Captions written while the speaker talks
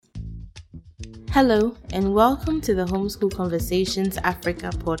Hello, and welcome to the Homeschool Conversations Africa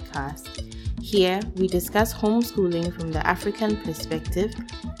podcast. Here, we discuss homeschooling from the African perspective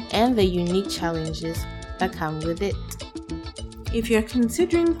and the unique challenges that come with it. If you're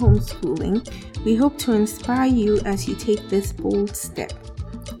considering homeschooling, we hope to inspire you as you take this bold step.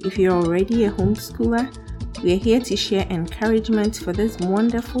 If you're already a homeschooler, we're here to share encouragement for this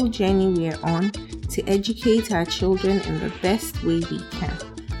wonderful journey we're on to educate our children in the best way we can.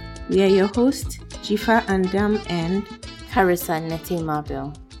 We are your hosts, Jifa Andam and Carissa Nete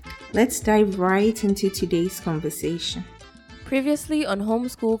Mabel. Let's dive right into today's conversation. Previously on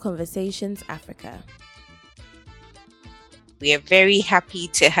Homeschool Conversations Africa. We are very happy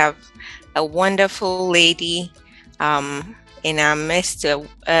to have a wonderful lady in our midst,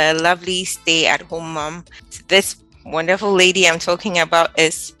 a lovely stay-at-home mom. This wonderful lady I'm talking about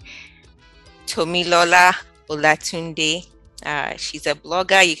is Tomilola Olatunde. She's a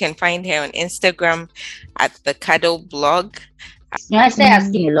blogger. You can find her on Instagram at the Cuddle Blog. I started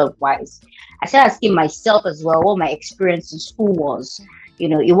asking a lot of whys. I started asking myself as well what my experience in school was.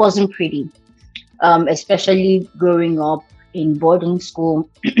 It wasn't pretty, especially growing up in boarding school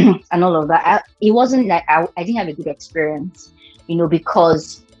and all of that. It wasn't like I didn't have a good experience,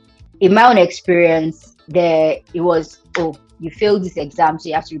 because in my own experience, it was, you failed this exam, so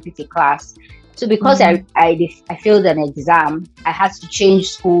you have to repeat a class. So because I failed an exam, I had to change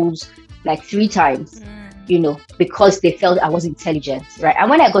schools like 3 times, because they felt I was intelligent, right? And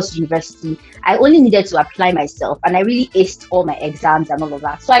when I got to university, I only needed to apply myself, and I really aced all my exams and all of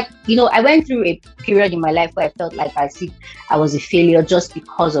that. So I went through a period in my life where I felt like I was a failure just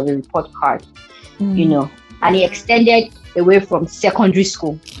because of a report card, and it extended away from secondary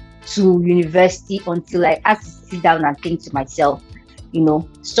school to university until I had to sit down and think to myself,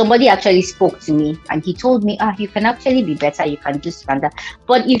 somebody actually spoke to me and he told me, you can actually be better, you can do standard.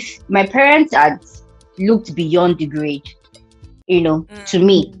 But if my parents had looked beyond the grade, to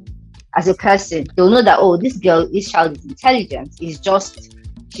me as a person, they'll know that, this child is intelligent. It's just,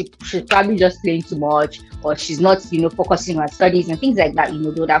 she's probably just playing too much, or she's not, focusing on studies and things like that.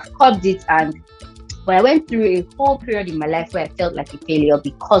 They would have curbed it. But I went through a whole period in my life where I felt like a failure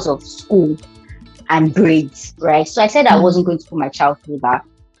because of school and grades, right? So I said I wasn't going to put my child through that.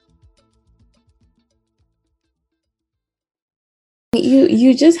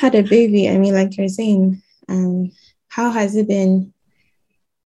 You just had a baby. I mean, like you're saying, how has it been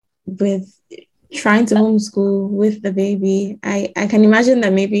with trying to homeschool with the baby? I can imagine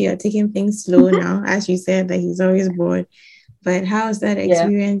that maybe you're taking things slow now, as you said, that he's always bored. But how's that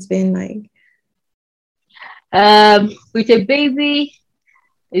experience been like? With a baby,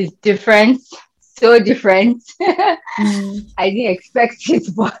 it's different. So different. I didn't expect it,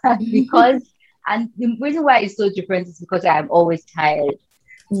 but and the reason why it's so different is because I'm always tired.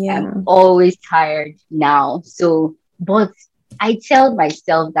 I'm always tired now. So, but I tell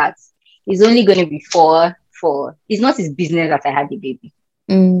myself that it's only going to be for it's not his business that I had the baby,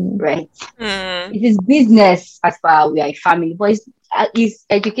 right? It is business as far we are a family, but his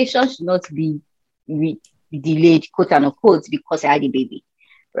education should not be delayed, quote unquote, because I had a baby.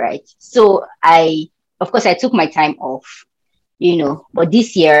 Right. So of course, I took my time off, but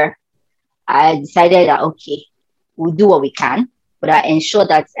this year I decided that, okay, we'll do what we can, but I ensure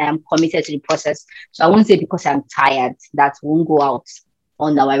that I am committed to the process. So I won't say because I'm tired that we won't go out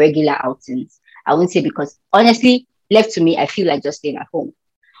on our regular outings. I won't say because honestly, left to me, I feel like just staying at home,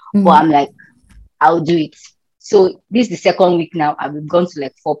 but I'm like, I'll do it. So this is the second week now. I've gone to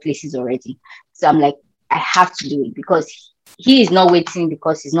like 4 places already. So I'm like, I have to do it because he is not waiting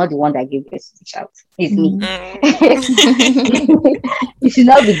because he's not the one that gave birth to the child. It's me. It should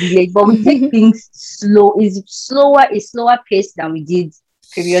not be delayed, but we take things slow. It's slower pace than we did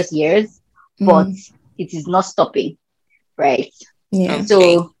previous years, but it is not stopping, right? Yeah. Okay.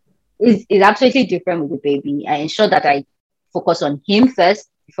 So it's absolutely different with the baby. I ensure that I focus on him first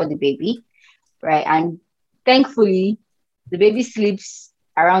before the baby, right? And thankfully, the baby sleeps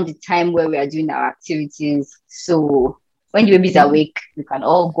around the time where we are doing our activities. So when the baby's awake, we can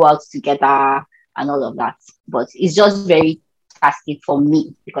all go out together and all of that. But it's just very tasking for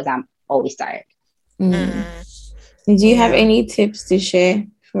me because I'm always tired. Do you have any tips to share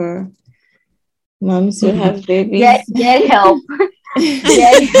for moms who have babies? Get help.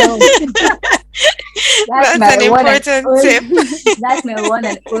 Get help. That's an important tip. That's my one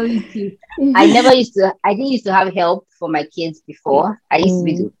and only tip. I didn't used to have help for my kids before. I used to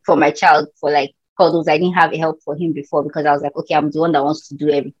be for my child for like cuddles. I didn't have help for him before because I was like, okay, I'm the one that wants to do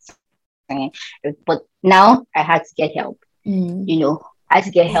everything. But now I had to get help. I had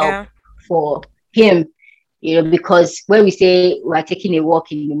to get help for him because when we say we're taking a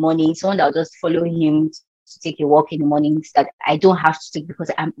walk in the morning, someone that will just follow him to take a walk in the morning, that I don't have to take,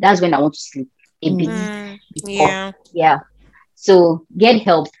 because that's when I want to sleep a bit before. Yeah. So get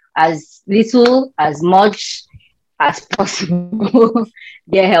help, as little, as much as possible.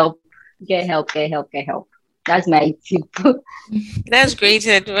 Get help. That's my tip. That's great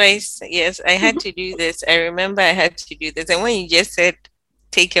advice. Yes, I had to do this. I remember I had to do this. And when you just said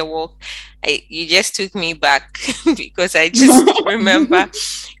take a walk, you just took me back because I just remember,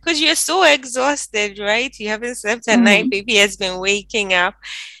 because you're so exhausted, right? You haven't slept at night, baby has been waking up,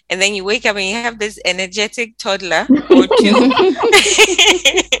 and then you wake up and you have this energetic toddler or two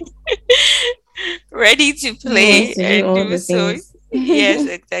ready to play and do so. Yes,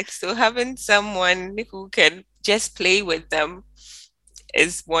 exactly. So having someone who can just play with them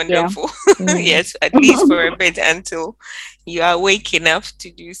is wonderful. Yes, at least for a bit until you are waking up to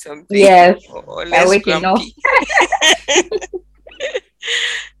do something. Yes, or less grumpy.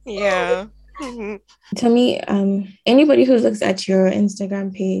 Yeah. To me, anybody who looks at your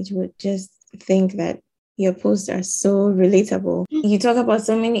Instagram page would just think that your posts are so relatable. You talk about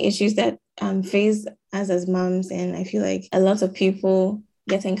so many issues that face us as moms, and I feel like a lot of people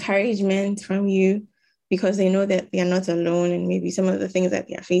get encouragement from you because they know that they are not alone, and maybe some of the things that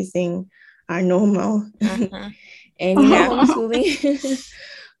they are facing are normal. And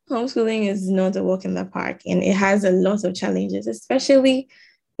homeschooling is not a walk in the park, and it has a lot of challenges, especially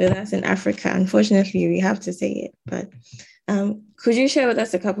with us in Africa. Unfortunately, we have to say it, but could you share with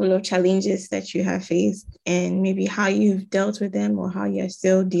us a couple of challenges that you have faced and maybe how you've dealt with them or how you're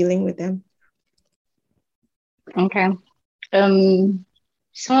still dealing with them? Okay. Some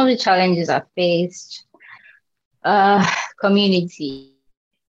of the challenges I faced, community,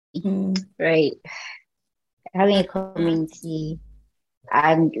 right? Having a community,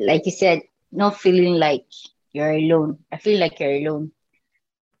 and like you said, not feeling like you're alone. I feel like you're alone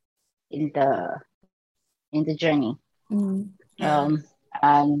in the journey.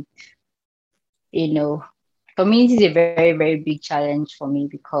 And community is a very, very big challenge for me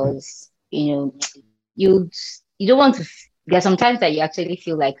because you don't want to. There are sometimes that you actually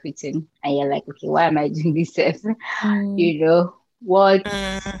feel like quitting, and you're like, okay, why am I doing this? What?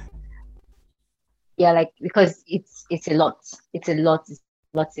 Yeah, like, because it's a lot,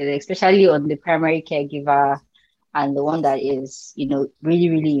 especially on the primary caregiver and the one that is really,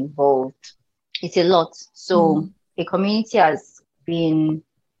 really involved. It's a lot. So a community has been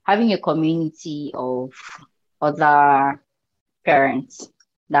having a community of other parents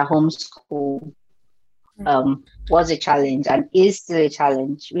that homeschool was a challenge and is still a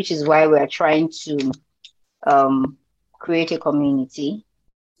challenge, which is why we're trying to create a community.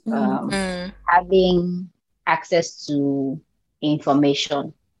 Having access to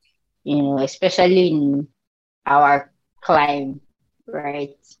information, especially in our climate,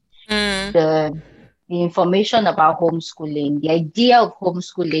 right? The information about homeschooling, the idea of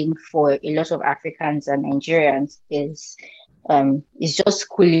homeschooling for a lot of Africans and Nigerians is just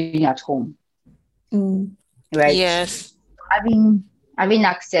schooling at home, right? Yes. Having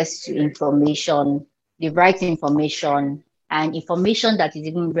access to information, the right information, and information that is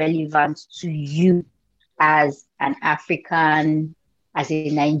even relevant to you as an African, as a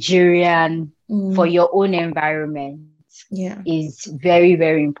Nigerian, for your own environment, is very,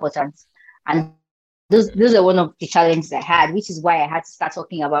 very important. And those are one of the challenges I had, which is why I had to start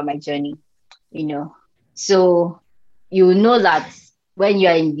talking about my journey. So you know that when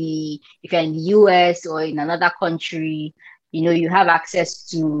you're if you're in the US or in another country, you have access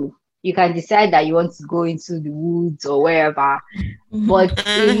to. You can decide that you want to go into the woods or wherever, but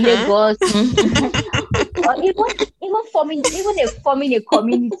in Lagos, or even forming a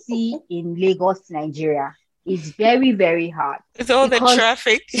community in Lagos, Nigeria, is very, very hard. With all the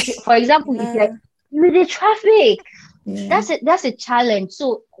traffic. For example, if you're with the traffic, that's a challenge.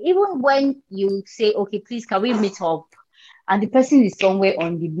 So even when you say, okay, please, can we meet up? And the person is somewhere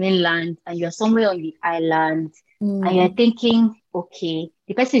on the mainland and you're somewhere on the island, and you're thinking, okay,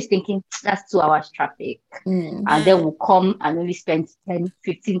 the person is thinking that's 2 hours traffic, and then we'll come and only spend 10,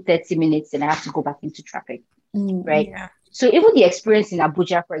 15, 30 minutes and I have to go back into traffic, right? Yeah. So even the experience in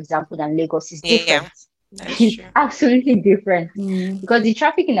Abuja, for example, than Lagos is different. It's absolutely different because the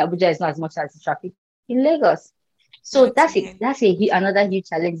traffic in Abuja is not as much as the traffic in Lagos. So that's another huge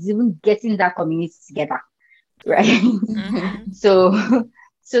challenge, is even getting that community together, right? So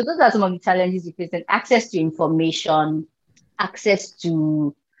those are some of the challenges we face. And access to information, access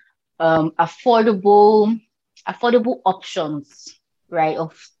to affordable options, right,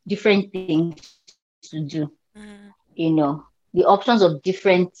 of different things to do. The options of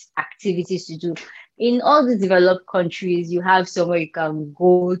different activities to do. in all the developed countries, you have somewhere you can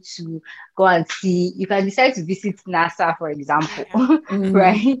go and see. You can decide to visit NASA, for example,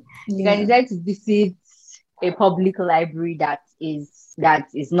 right? You can decide to visit a public library that is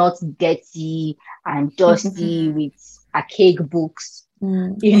not dirty and dusty with archaic books.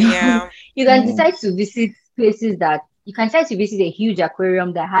 You know, you can decide to visit places that you can decide to visit a huge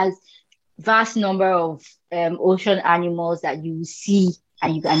aquarium that has vast number of ocean animals that you see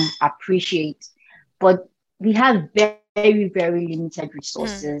and you can appreciate. But we have very, very limited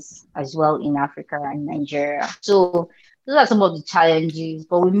resources as well in Africa and Nigeria. So those are some of the challenges,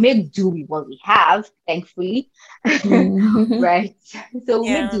 but we make do with what we have, thankfully. Right? So we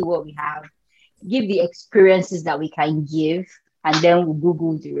make do with what we have, give the experiences that we can give, and then we'll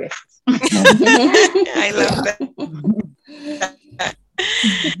Google the rest. I love that.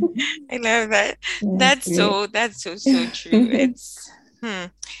 I love that. That's so true. It's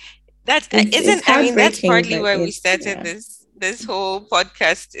that's partly why we started this whole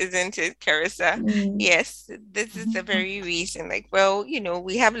podcast, isn't it, Carissa? Yes, this is the very reason. Like, well,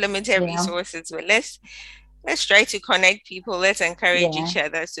 we have limited resources, but let's try to connect people. Let's encourage each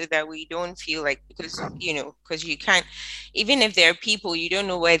other so that we don't feel like, because you can't, even if there are people, you don't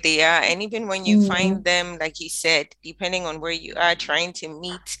know where they are. And even when you find them, like you said, depending on where you are, trying to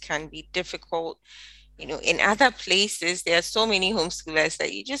meet can be difficult. In other places, there are so many homeschoolers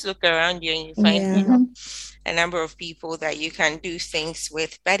that you just look around you and you find, a number of people that you can do things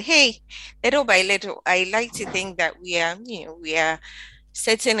with. But hey, little by little, I like to think that we are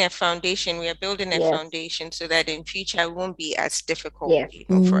setting a foundation, we are building a foundation so that in future it won't be as difficult,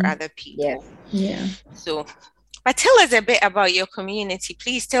 for other people. So, but tell us a bit about your community.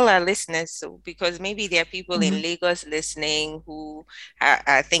 Please tell our listeners, because maybe there are people in Lagos listening who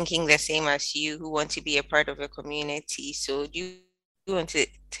are thinking the same as you, who want to be a part of a community. So do you want to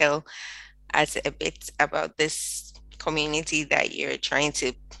tell us a bit about this community that you're trying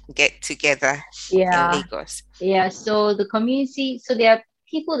to get together in Lagos? So the community, so there are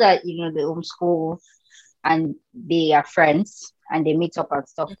people that they homeschool and they are friends and they meet up and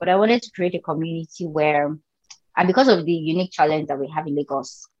stuff, but I wanted to create a community where, and because of the unique challenge that we have in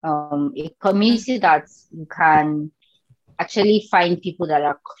Lagos, a community that you can actually find people that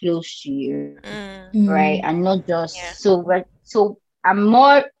are close to you, right? And not just so I'm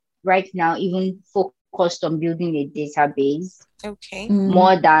more right now even focused on building a database,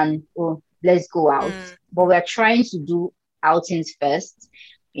 more than let's go out. But we're trying to do outings first,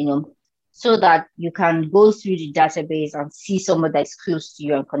 so that you can go through the database and see someone that's close to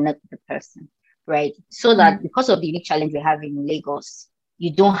you and connect with the person, right? So that because of the unique challenge we have in Lagos,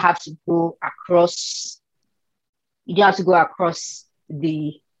 you don't have to go across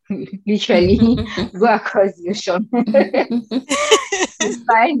the literally go across the ocean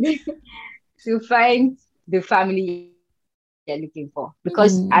to find the family they're looking for.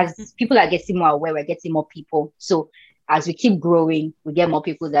 Because as people are getting more aware, we're getting more people. So as we keep growing, we get more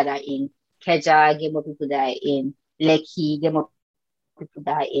people that are in Keja, get more people that are in Lekki, get more people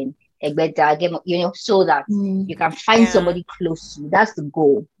that are in Egbeda, get more, so that you can find somebody close to you. That's the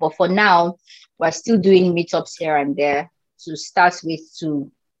goal. But for now, we're still doing meetups here and there to start with,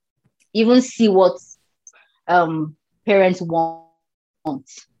 to even see what parents want,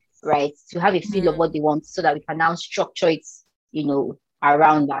 right? To have a feel of what they want, so that we can now structure it,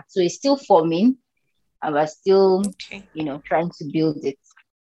 around that. So it's still forming, and we're still, trying to build it.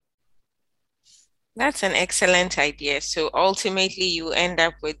 That's an excellent idea. So ultimately, you end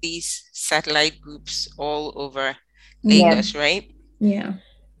up with these satellite groups all over Lagos, right? Yeah.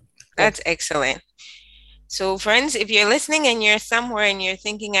 That's excellent. So friends, if you're listening and you're somewhere and you're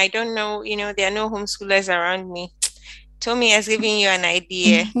thinking, I don't know, there are no homeschoolers around me, Tommy has given you an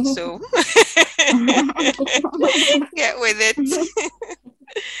idea. So get with it.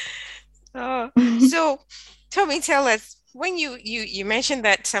 So Tommy, tell us, when you mentioned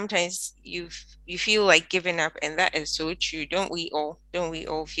that sometimes you feel like giving up, and that is so true. Don't we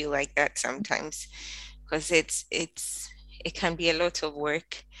all feel like that sometimes? Because it can be a lot of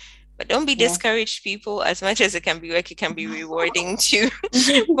work. But don't be discouraged, people. As much as it can be work, it can be rewarding too.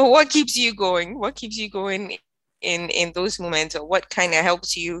 But what keeps you going? What keeps you going in those moments, or what kind of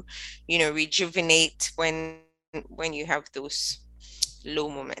helps you, rejuvenate when you have those low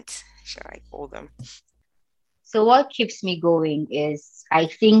moments, shall I call them? So what keeps me going is, I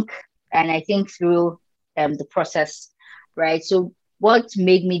think through the process, right? So what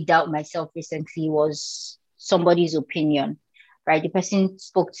made me doubt myself recently was somebody's opinion, right? The person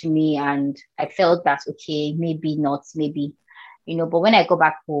spoke to me and I felt that, okay, maybe not, maybe, but when I go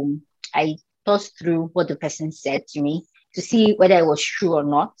back home, I thought through what the person said to me to see whether it was true or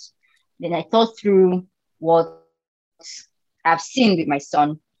not. Then I thought through what I've seen with my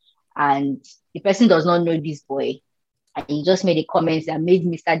son, and the person does not know this boy. And he just made a comment that made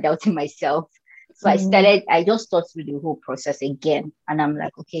me start doubting myself. So I just thought through the whole process again. And I'm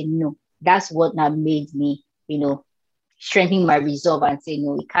like, okay, no, that's what now made me, strengthen my resolve and say,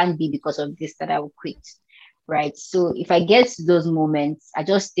 no, it can't be because of this that I will quit. Right. So if I get to those moments, I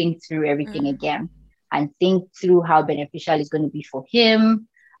just think through everything again and think through how beneficial it's going to be for him,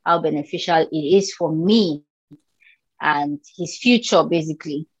 how beneficial it is for me and his future,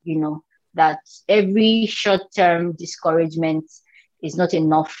 basically, that every short-term discouragement is not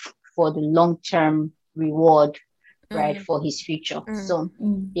enough for the long-term reward, right, for his future. So,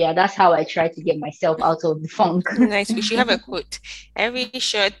 yeah, that's how I try to get myself out of the funk. Nice. We should have a quote. Every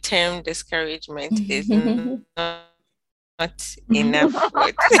short-term discouragement is not enough.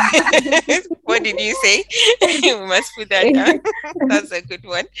 What did you say? We must put that down. That's a good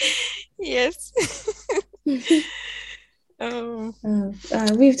one. Yes.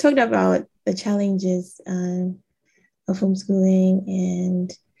 We've talked about the challenges of homeschooling,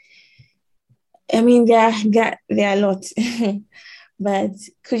 and I mean there are a lot. But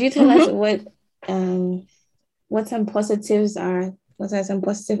could you tell us what some positives are? What are some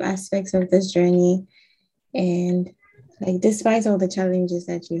positive aspects of this journey? And like, despite all the challenges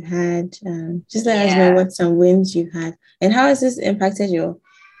that you had, just let us know what some wins you've had, and how has this impacted your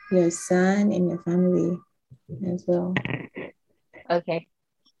son and your family as well? Okay,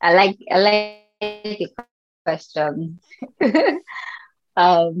 I like the question.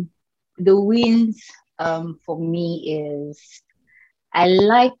 The wins for me is I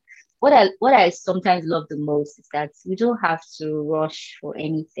like what I sometimes love the most is that we don't have to rush for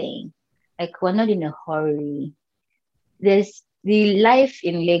anything. Like, we're not in a hurry. The life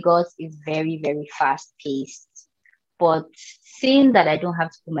in Lagos is very, very fast paced, but seeing that I don't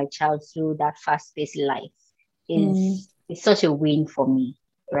have to put my child through that fast paced life is such a win for me,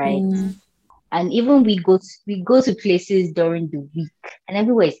 right? And even we go to places during the week and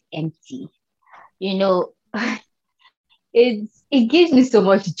everywhere is empty. It gives me so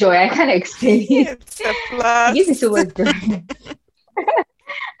much joy. I can't explain it. It's a plus. It gives me so much joy.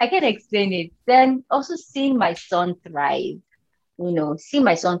 I can't explain it. Then also seeing my son thrive.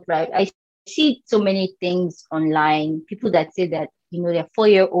 I see so many things online. People that say that their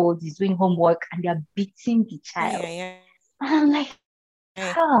 4-year-old is doing homework and they're beating the child. And I'm like,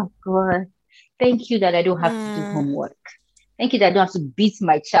 oh God, thank you that I don't have to do homework. Thank you that I don't have to beat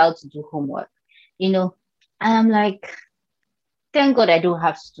my child to do homework. And I'm like, thank God I don't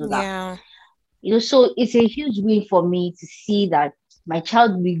have to do that. So it's a huge win for me to see that my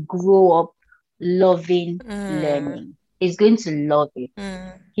child will grow up loving learning. He's going to love it.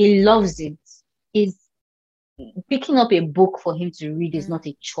 He loves it. He's picking up a book for him to read is not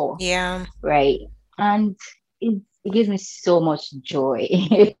a chore. Yeah. Right. And it gives me so much joy.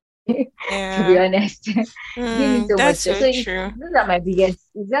 To be honest. It gives me so that's much so joy. true. That's my biggest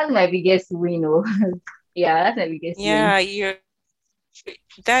win. Yeah, that's my biggest win. Yeah,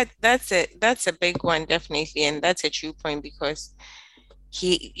 that's a big one, definitely, and that's a true point, because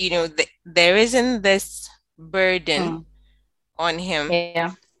there isn't this burden on him.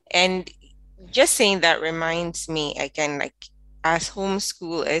 And just saying that reminds me again, like, as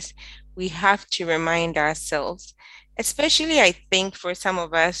homeschoolers, we have to remind ourselves, especially I think for some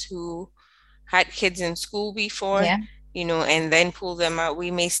of us who had kids in school before, and then pull them out, we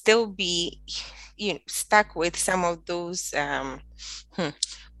may still be stuck with some of those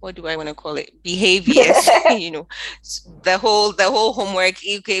what do I want to call it, behaviors. The whole homework,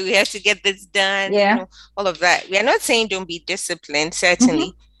 okay, we have to get this done, all of that. We are not saying don't be disciplined,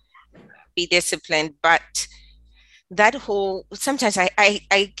 certainly be disciplined, but that whole, sometimes I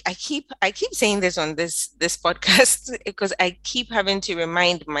keep saying this on this podcast, because I keep having to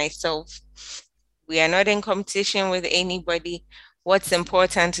remind myself, we are not in competition with anybody. What's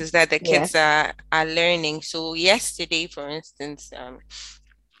important is that the kids are learning. So yesterday, for instance,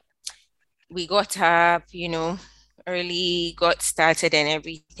 we got up, early, got started and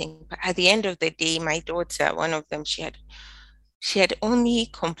everything. But at the end of the day, my daughter, one of them, she had only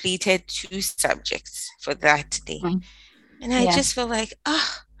completed 2 subjects for that day. And I just felt like,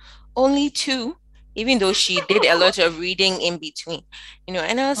 only 2, even though she did a lot of reading in between,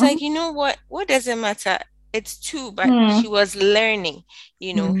 and I was like, what does it matter? It's 2, but she was learning, So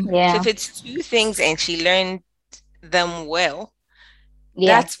if it's 2 things and she learned them well,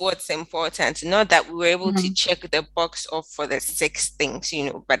 that's what's important. Not that we were able to check the box off for the 6 things,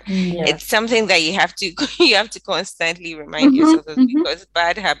 but it's something that you have to constantly remind yourself of, because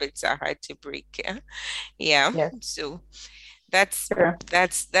bad habits are hard to break. So That's Sure.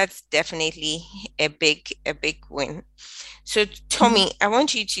 that's definitely a big win. So Tommy, I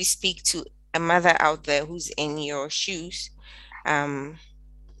want you to speak to a mother out there who's in your shoes,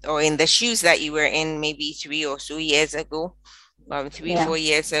 or in the shoes that you were in maybe 3 or so years ago, 4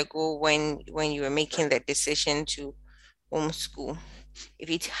 years ago, when you were making the decision to homeschool. If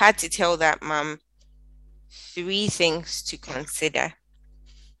you had to tell that mom 3 things to consider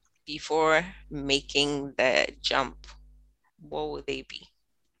before making the jump, what would they be?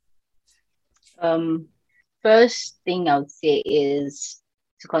 First thing I would say is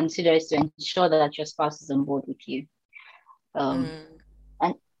to consider is to ensure that your spouse is on board with you. And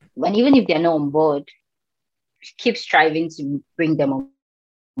even if they're not on board, keep striving to bring them on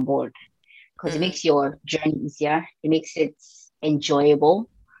board, because it makes your journey easier. It makes it enjoyable.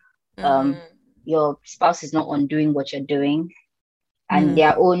 Your spouse is not undoing what you're doing, and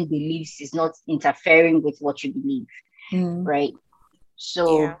their own beliefs is not interfering with what you believe, right?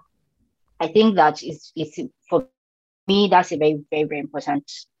 So I think that it's for me, that's a very, very, very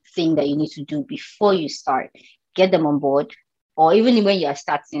important thing that you need to do before you start. Get them on board, or even when you're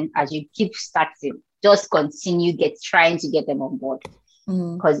starting, as you keep starting, just continue trying to get them on board,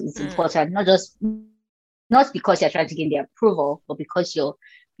 because it's important. Not because you're trying to gain their approval, but because your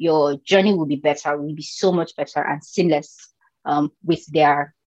journey will be better, will be so much better and seamless with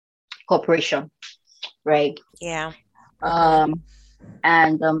their cooperation, right? Yeah. And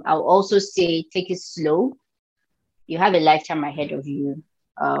I'll also say, take it slow. You have a lifetime ahead of you.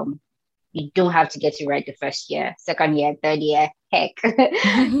 You don't have to get it right the first year, second year, third year. Heck,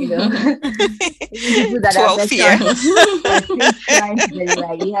 you know, people that 12 years. Are still trying to get it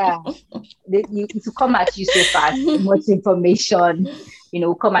right. Yeah, it will come at you so fast. Much information,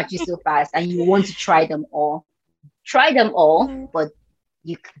 come at you so fast, and you want to try them all. Try them all, but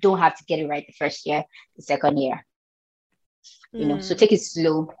you don't have to get it right the first year, the second year. So take it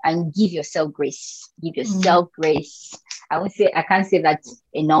slow and give yourself grace. Give yourself grace. I can't say that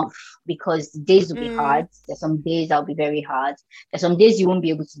enough, because the days will be hard. There's some days that'll be very hard. There's some days you won't be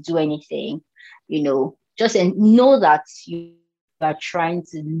able to do anything. Just know that you are trying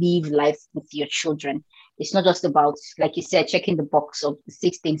to live life with your children. It's not just about, like you said, checking the box of the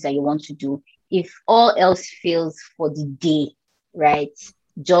 6 things that you want to do. If all else fails for the day, right?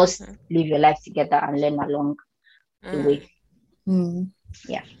 Just live your life together and learn along the way.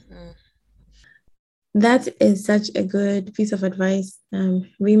 Yeah. That is such a good piece of advice.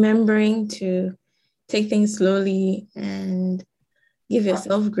 Remembering to take things slowly and give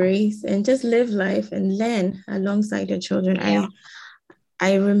yourself grace and just live life and learn alongside your children. Yeah.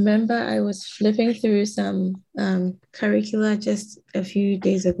 I remember I was flipping through some curricula just a few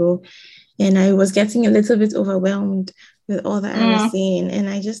days ago, and I was getting a little bit overwhelmed with all that I was seeing. And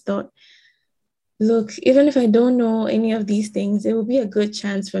I just thought, look, even if I don't know any of these things, it will be a good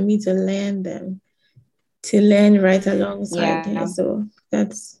chance for me to learn them, to learn right alongside them. So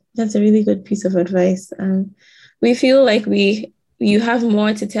that's a really good piece of advice. We feel like you have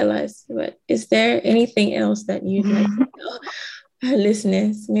more to tell us, but is there anything else that you'd like to tell our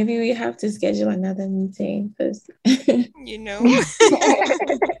listeners? Maybe we have to schedule another meeting because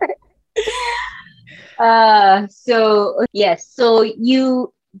So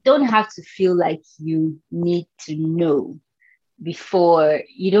you don't have to feel like you need to know before.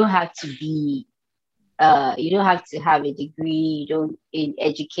 You don't have to be you don't have to have a degree, in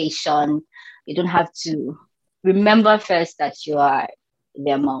education. You don't have to. Remember first that you are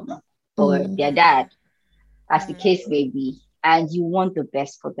their mom or their dad, as the case may be, and you want the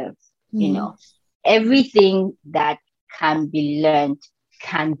best for them. Everything that can be learned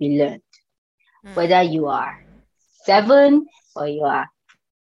can be learned, whether you are 7 or you are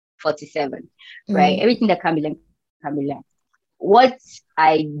 47, right? Everything that can be learned can be learned. What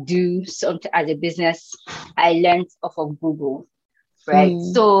I do as a business, I learned off of Google, right?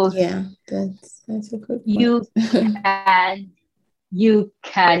 So yeah, that's a good point. You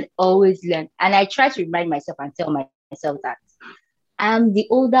can always learn. And I try to remind myself and tell myself that I'm the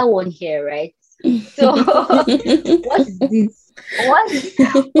older one here, right? So what is this? What is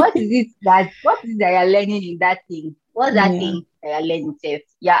it that you're learning in that thing? What's that thing that you're learning?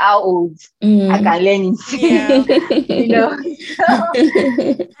 You're how old? I can learn it.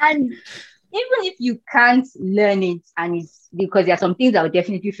 And even if you can't learn it, and it's because there are some things that will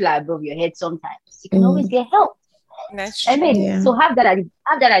definitely fly above your head sometimes, you can always get help. That's true. So have that at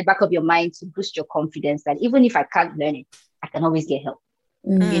the back of your mind to boost your confidence that even if I can't learn it, I can always get help.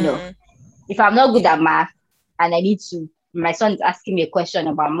 If I'm not good at math and I need to, my son is asking me a question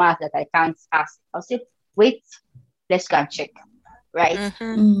about math that I can't ask, I'll say, wait, let's go and check, right?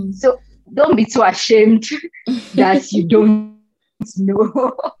 So don't be too ashamed that you don't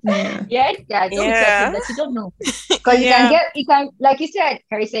know. Yeah. Don't tell that you don't know. Because you can, like you said,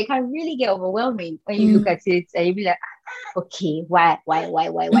 Carissa, it can really get overwhelming when you look at it and you be like, okay, why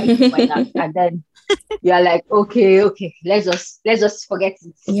not? And then you're like, okay, let's just forget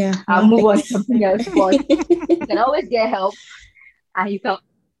it. Yeah. I'll move on to something else. But you can always get help, and you can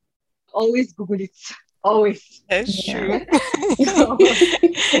always Google it. Always. That's true. So,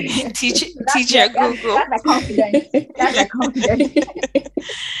 teacher Google. That's my confidence.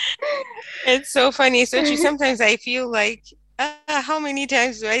 It's so funny. So true. Sometimes I feel like, how many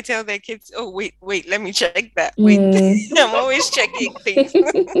times do I tell the kids, oh, wait, let me check that. Wait, I'm always checking things.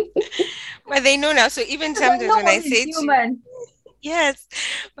 But they know now. So even sometimes when I say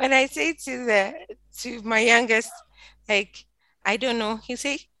when I say to my youngest, like, I don't know, he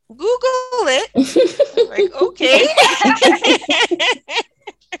say, Google it. I'm like, okay.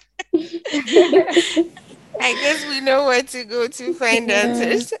 I guess we know where to go to find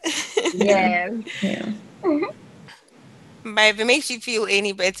answers. Yeah. But if it makes you feel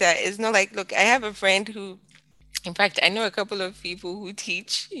any better, it's not like, look, I have a friend who, in fact, I know a couple of people who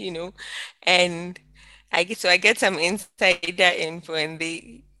teach, and I get some insider info, and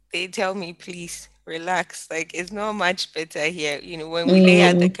they tell me, please relax. Like, it's not much better here. When we lay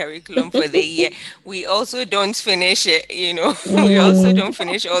out the curriculum for the year, we also don't finish it. We also don't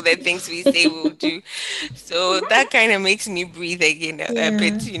finish all the things we say we'll do. So that kind of makes me breathe again a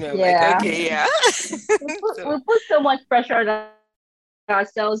bit. Like, okay, we put so much pressure on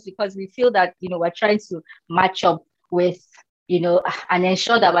ourselves because we feel that we're trying to match up with and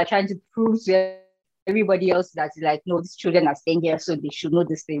ensure that we're trying to prove to everybody else that's like, no, these children are staying here, so they should know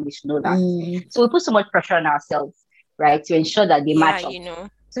this thing, they should know that. So we put so much pressure on ourselves, right, to ensure that they match up,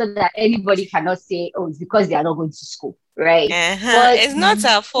 so that anybody cannot say, oh, it's because they are not going to school, right? But it's not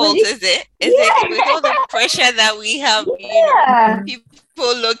our fault, is it? Is it with all the pressure that we have?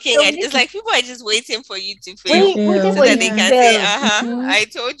 People looking at it's like people are just waiting for you to fail so that they can say, I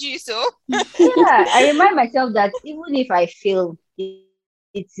told you so. I remind myself that even if I fail,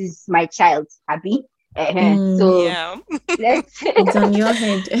 it is my child, Abby. So it's on your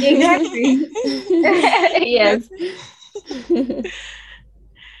head. Exactly. Yes.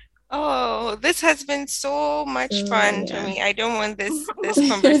 Oh, this has been so much fun to me. I don't want this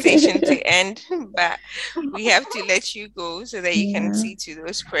conversation to end, but we have to let you go so that you can see to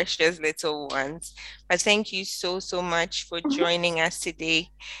those precious little ones. But thank you so much for joining us today.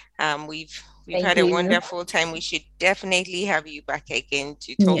 We've had a wonderful time. We should definitely have you back again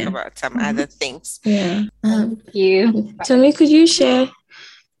to talk about some other things. Thank you. Tommy, could you share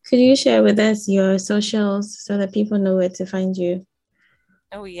with us your socials so that people know where to find you?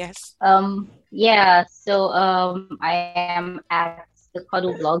 Oh, yes. So I am at The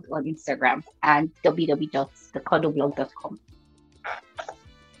Cuddle Blog on Instagram and www.thecuddleblog.com.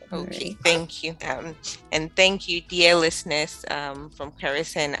 Okay, thank you. And thank you, dear listeners, from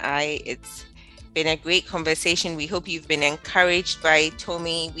Carissa and I. It's been a great conversation. We hope you've been encouraged by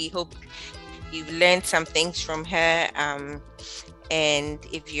Tommy. We hope you've learned some things from her. And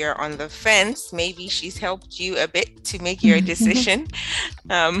if you're on the fence, maybe she's helped you a bit to make your decision.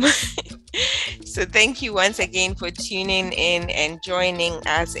 So thank you once again for tuning in and joining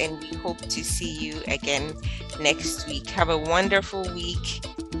us. And we hope to see you again next week. Have a wonderful week.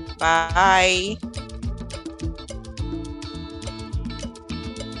 Bye.